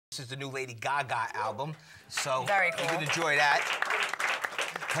This is the new Lady Gaga album, so Very cool. you can enjoy that.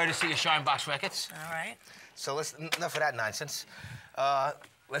 Courtesy of Shinebox Records. All right. So let's enough of that nonsense.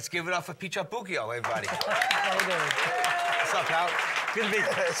 Let's give it up for Pete Trabucco, everybody. How you doing? What's up, pal? Good to be here.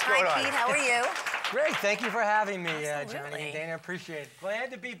 What's going Hi, on? Pete. How are you? Great. Thank you for having me, Absolutely. Johnny and Dana. Appreciate it.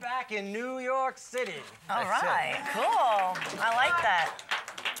 Glad to be back in New York City. All right. Cool. I like that.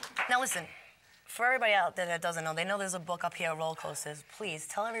 Now listen, for everybody out there that doesn't know, they know there's a book up here, Roller Coasters. Please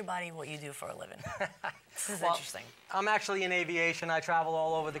tell everybody what you do for a living. This is interesting. I'm actually in aviation. I travel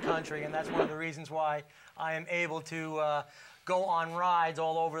all over the country, and that's one of the reasons why I am able to go on rides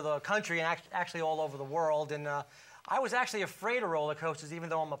all over the country and actually all over the world. And I was actually afraid of roller coasters, even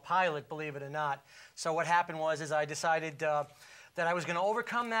though I'm a pilot, believe it or not. So what happened was I decided that I was going to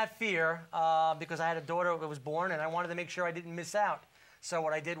overcome that fear because I had a daughter that was born, and I wanted to make sure I didn't miss out. So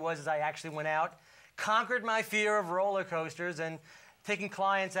what I did was I actually went out, conquered my fear of roller coasters, and taking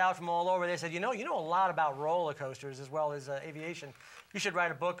clients out from all over. They said, you know a lot about roller coasters as well as aviation. You should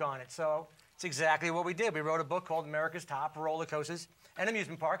write a book on it. So it's exactly what we did. We wrote a book called America's Top Roller Coasters and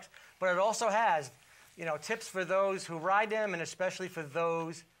Amusement Parks, but it also has, tips for those who ride them and especially for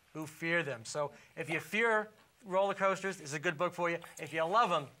those who fear them. So if you fear roller coasters, it's a good book for you. If you love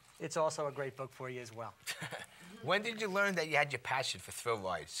them, it's also a great book for you as well. When did you learn that you had your passion for thrill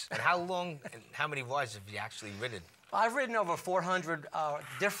rides? And how long and how many rides have you actually ridden? I've ridden over 400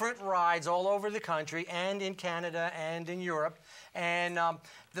 different rides all over the country and in Canada and in Europe. And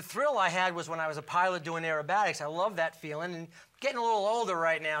the thrill I had was when I was a pilot doing aerobatics. I love that feeling. And getting a little older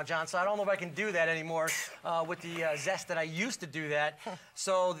right now, John, so I don't know if I can do that anymore with the zest that I used to do that.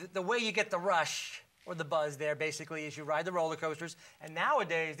 So the way you get the rush or the buzz there basically is you ride the roller coasters. And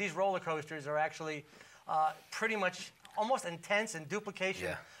nowadays, these roller coasters are actually pretty much almost intense and duplication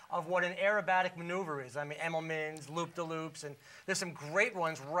of what an aerobatic maneuver is. I mean, Emmelmans, loop-de-loops, and there's some great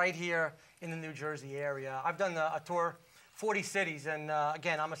ones right here in the New Jersey area. I've done a tour, 40 cities, and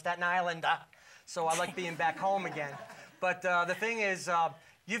again, I'm a Staten Islander, so I like being back home again. But the thing is,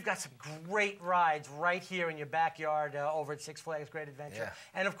 you've got some great rides right here in your backyard over at Six Flags Great Adventure.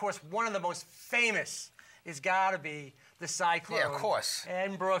 Yeah. And of course, one of the most famous is got to be the Cyclone. Yeah, of course.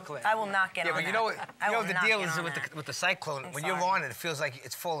 In Brooklyn. I will not get on But that. you know what the deal is with the Cyclone? I'm When sorry. you're on it, it feels like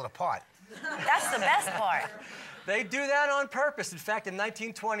it's falling apart. That's the best part. They do that on purpose. In fact, in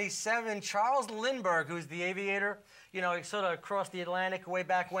 1927, Charles Lindbergh, who's the aviator, he sort of crossed the Atlantic way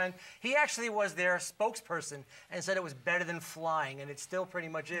back when, he actually was their spokesperson and said it was better than flying, and it still pretty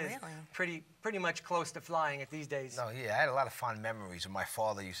much is. Really? Pretty much close to flying at these days. No, yeah, I had a lot of fond memories of my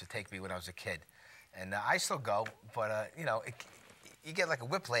father used to take me when I was a kid. And I still go, but, you get like a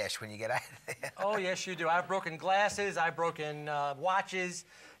whiplash when you get out of there. Oh, yes, you do. I've broken glasses. I've broken watches.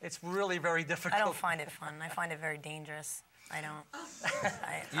 It's really very difficult. I don't find it fun. I find it very dangerous. I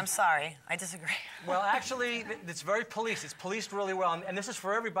don't. I'm sorry. I disagree. Well, actually, it's very policed. It's policed really well. And this is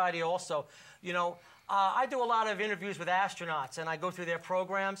for everybody also. I do a lot of interviews with astronauts, and I go through their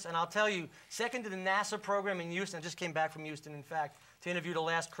programs. And I'll tell you, second to the NASA program in Houston, I just came back from Houston, in fact, to interview the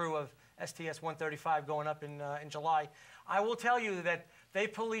last crew of STS-135 going up in July. I will tell you that they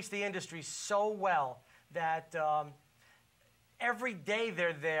police the industry so well that every day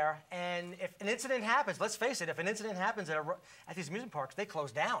they're there, and if an incident happens, let's face it, if an incident happens at these amusement parks, they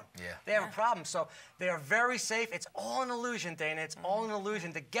close down. Yeah. They have a problem. So they are very safe. It's all an illusion, Dana. It's all an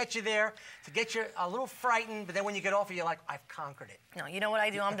illusion to get you there, to get you a little frightened, but then when you get off it, you're like, I've conquered it. No, you know what I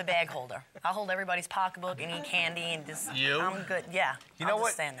do? I'm the bag holder. I'll hold everybody's pocketbook and eat candy and just. You? I'm good. Yeah. You know I'll what?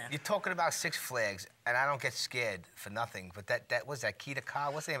 Just stand there. You're talking about Six Flags, and I don't get scared for nothing, but that was that Key to Car?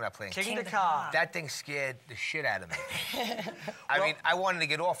 What's the name of that plane? King to Car. That thing scared the shit out of me. I mean, I wanted to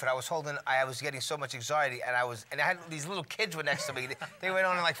get off it. I was getting so much anxiety, and I had these little kids were next to me. They went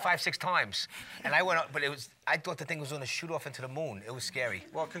on it like 5, 6 times, and I went on, but I thought the thing was going to shoot off into the moon. It was scary.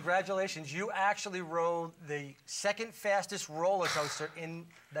 Well, congratulations. You actually rode the second fastest roller coaster in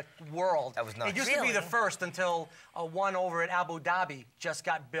the world. That was nuts. It used to be the first until one over at Abu Dhabi just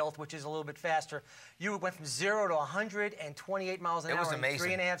got built, which is a little bit faster. You went from 0 to 128 miles an hour was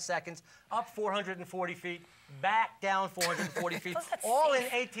amazing. in 3.5 seconds, up 440 feet, back down 440 feet, all in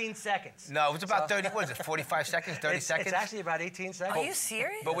 18 seconds. No, it was about 30, what is it, 45 seconds, 30 seconds? It's actually about 18 seconds. Are you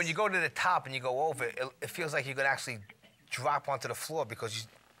serious? But when you go to the top and you go over, it feels like you're going to actually drop onto the floor because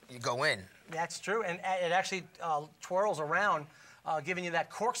you go in. That's true, and it actually twirls around, giving you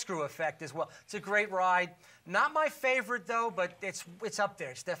that corkscrew effect as well. It's a great ride. Not my favorite, though, but it's up there.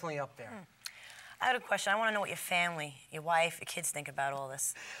 It's definitely up there. I had a question. I want to know what your family, your wife, your kids think about all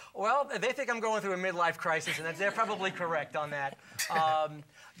this. Well, they think I'm going through a midlife crisis, and they're probably correct on that. I've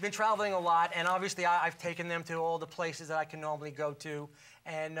been traveling a lot, and obviously I've taken them to all the places that I can normally go to.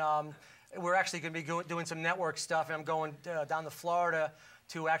 And we're actually going to be doing some network stuff, and I'm going down to Florida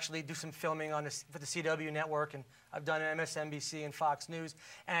to actually do some filming for the CW network, and I've done MSNBC and Fox News.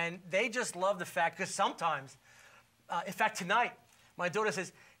 And they just love the fact, because sometimes, in fact, tonight, my daughter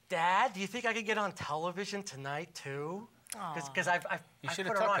says, Dad, do you think I could get on television tonight, too? Because I've put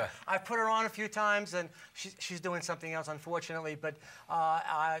her on. I've put her on a few times, and she's doing something else, unfortunately. But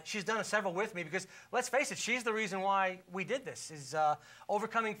she's done several with me because, let's face it, she's the reason why we did this, is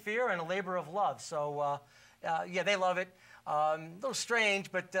overcoming fear and a labor of love. So, yeah, they love it. A little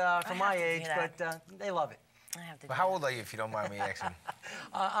strange, but for my age, but they love it. I have to Well, how old are you, if you don't mind me asking?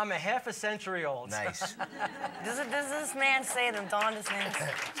 I'm a half a century old. Nice. Does this man say them? Don't understand.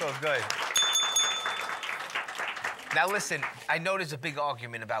 So good. Now listen, I know there's a big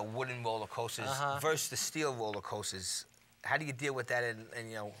argument about wooden roller coasters versus the steel roller coasters. How do you deal with that, and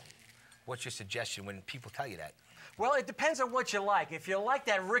you know, what's your suggestion when people tell you that? Well, it depends on what you like. If you like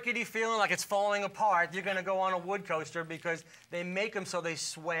that rickety feeling like it's falling apart, you're going to go on a wood coaster because they make them so they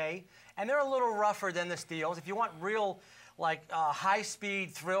sway. And they're a little rougher than the steels. If you want real, like,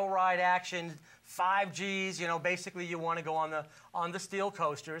 high-speed, thrill ride action, 5Gs, you know, basically you want to go on the steel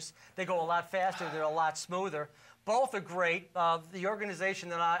coasters. They go a lot faster. They're a lot smoother. Both are great. The organization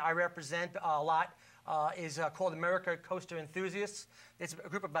that I represent a lot is called America Coaster Enthusiasts. It's a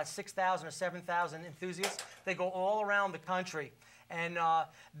group of about 6,000 or 7,000 enthusiasts. They go all around the country. And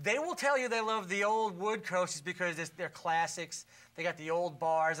they will tell you they love the old wood coasters because they're classics. They got the old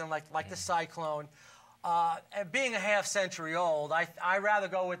bars and like the Cyclone. Being a half century old, I rather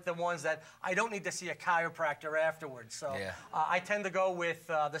go with the ones that I don't need to see a chiropractor afterwards. So I tend to go with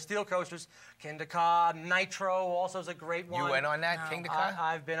the steel coasters. Kindakar, Nitro also is a great one. You went on that, Kindakar?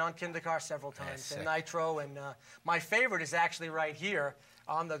 I've been on Kindakar several times, and sick. Nitro. And my favorite is actually right here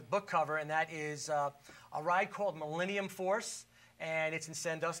on the book cover, and that is a ride called Millennium Force. And it's in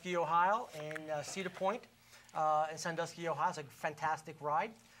Sandusky, Ohio, and Cedar Point in Sandusky, Ohio. It's a fantastic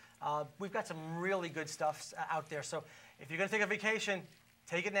ride. We've got some really good stuff out there. So if you're going to take a vacation,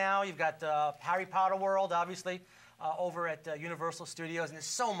 take it now. You've got Harry Potter World, obviously, over at Universal Studios, and there's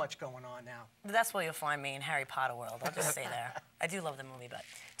so much going on now. That's where you'll find me, in Harry Potter World. I'll just stay there. I do love the movie, but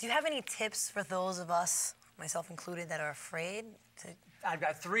do you have any tips for those of us, myself included, that are afraid to... I've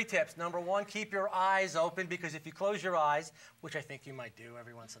got 3 tips. Number 1, keep your eyes open, because if you close your eyes, which I think you might do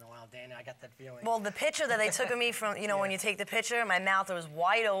every once in a while, Dana, I got that feeling. Well, the picture that they took of me from, you know, when you take the picture, my mouth was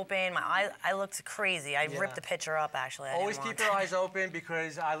wide open, my eyes, I looked crazy. I ripped the picture up, actually. Always keep your eyes open,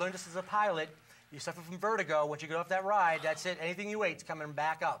 because I learned this as a pilot. You suffer from vertigo. Once you get off that ride, that's it. Anything you ate's coming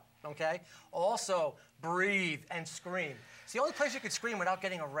back up, okay? Also, breathe and scream. It's the only place you can scream without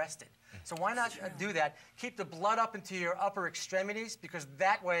getting arrested. So why not do that? Keep the blood up into your upper extremities, because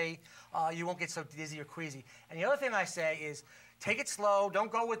that way you won't get so dizzy or queasy. And the other thing I say is take it slow.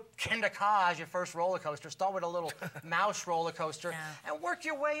 Don't go with Kindakar as your first roller coaster. Start with a little mouse roller coaster and work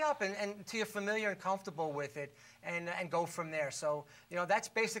your way up until you're familiar and comfortable with it, and go from there. So, you know, that's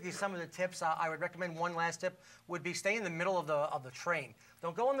basically some of the tips I would recommend. One last tip would be stay in the middle of the train.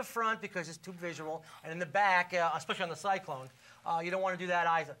 Don't go in the front because it's too visual, and in the back, especially on the Cyclone, you don't want to do that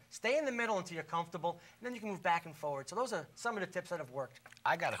either. Stay in the middle until you're comfortable, and then you can move back and forward. So those are some of the tips that have worked.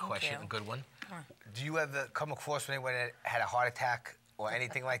 I got a question, a good one. Do you ever come across anyone that had a heart attack or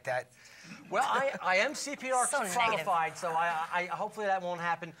anything like that? Well, I am CPR qualified, so I hopefully that won't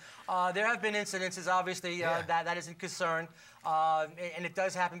happen. There have been incidences, obviously, that isn't concern. And it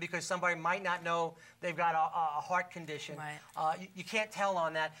does happen because somebody might not know they've got a heart condition. Right. You can't tell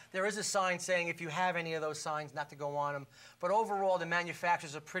on that. There is a sign saying if you have any of those signs not to go on them. But overall, the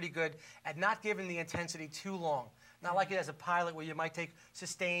manufacturers are pretty good at not giving the intensity too long. Not like it as a pilot where you might take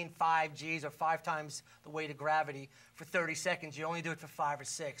sustained 5 Gs or 5 times the weight of gravity for 30 seconds. You only do it for 5 or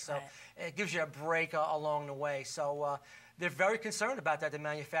 6. So it gives you a break along the way. So they're very concerned about that, the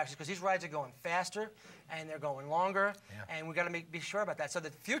manufacturers, because these rides are going faster and they're going longer. And we've got to be sure about that. So the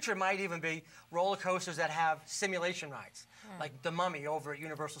future might even be roller coasters that have simulation rides, like the Mummy over at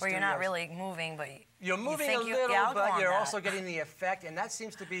Universal Studios. Where you're not really moving, but you're moving a little, but you're also getting the effect. And that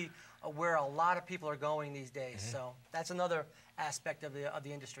seems to be where a lot of people are going these days. So that's another aspect of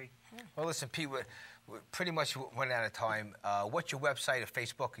the industry. Well, listen, Pete, we're pretty much running out of time. What's your website or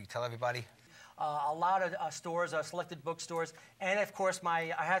Facebook? Can you tell everybody? a lot of stores, selected bookstores, and of course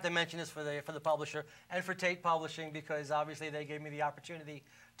I had to mention this for the publisher and for Tate Publishing, because obviously they gave me the opportunity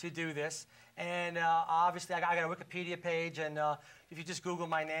to do this. And obviously I got a Wikipedia page, and if you just Google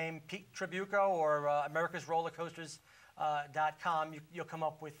my name, Pete Trabucco, or americasrollercoasters.com, you'll come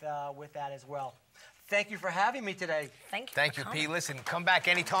up with that as well. Thank you for having me today. Thank you. Thank you, Pete. Listen, come back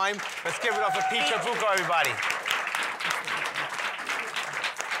anytime. Let's give it up for Pete Trabucco, everybody.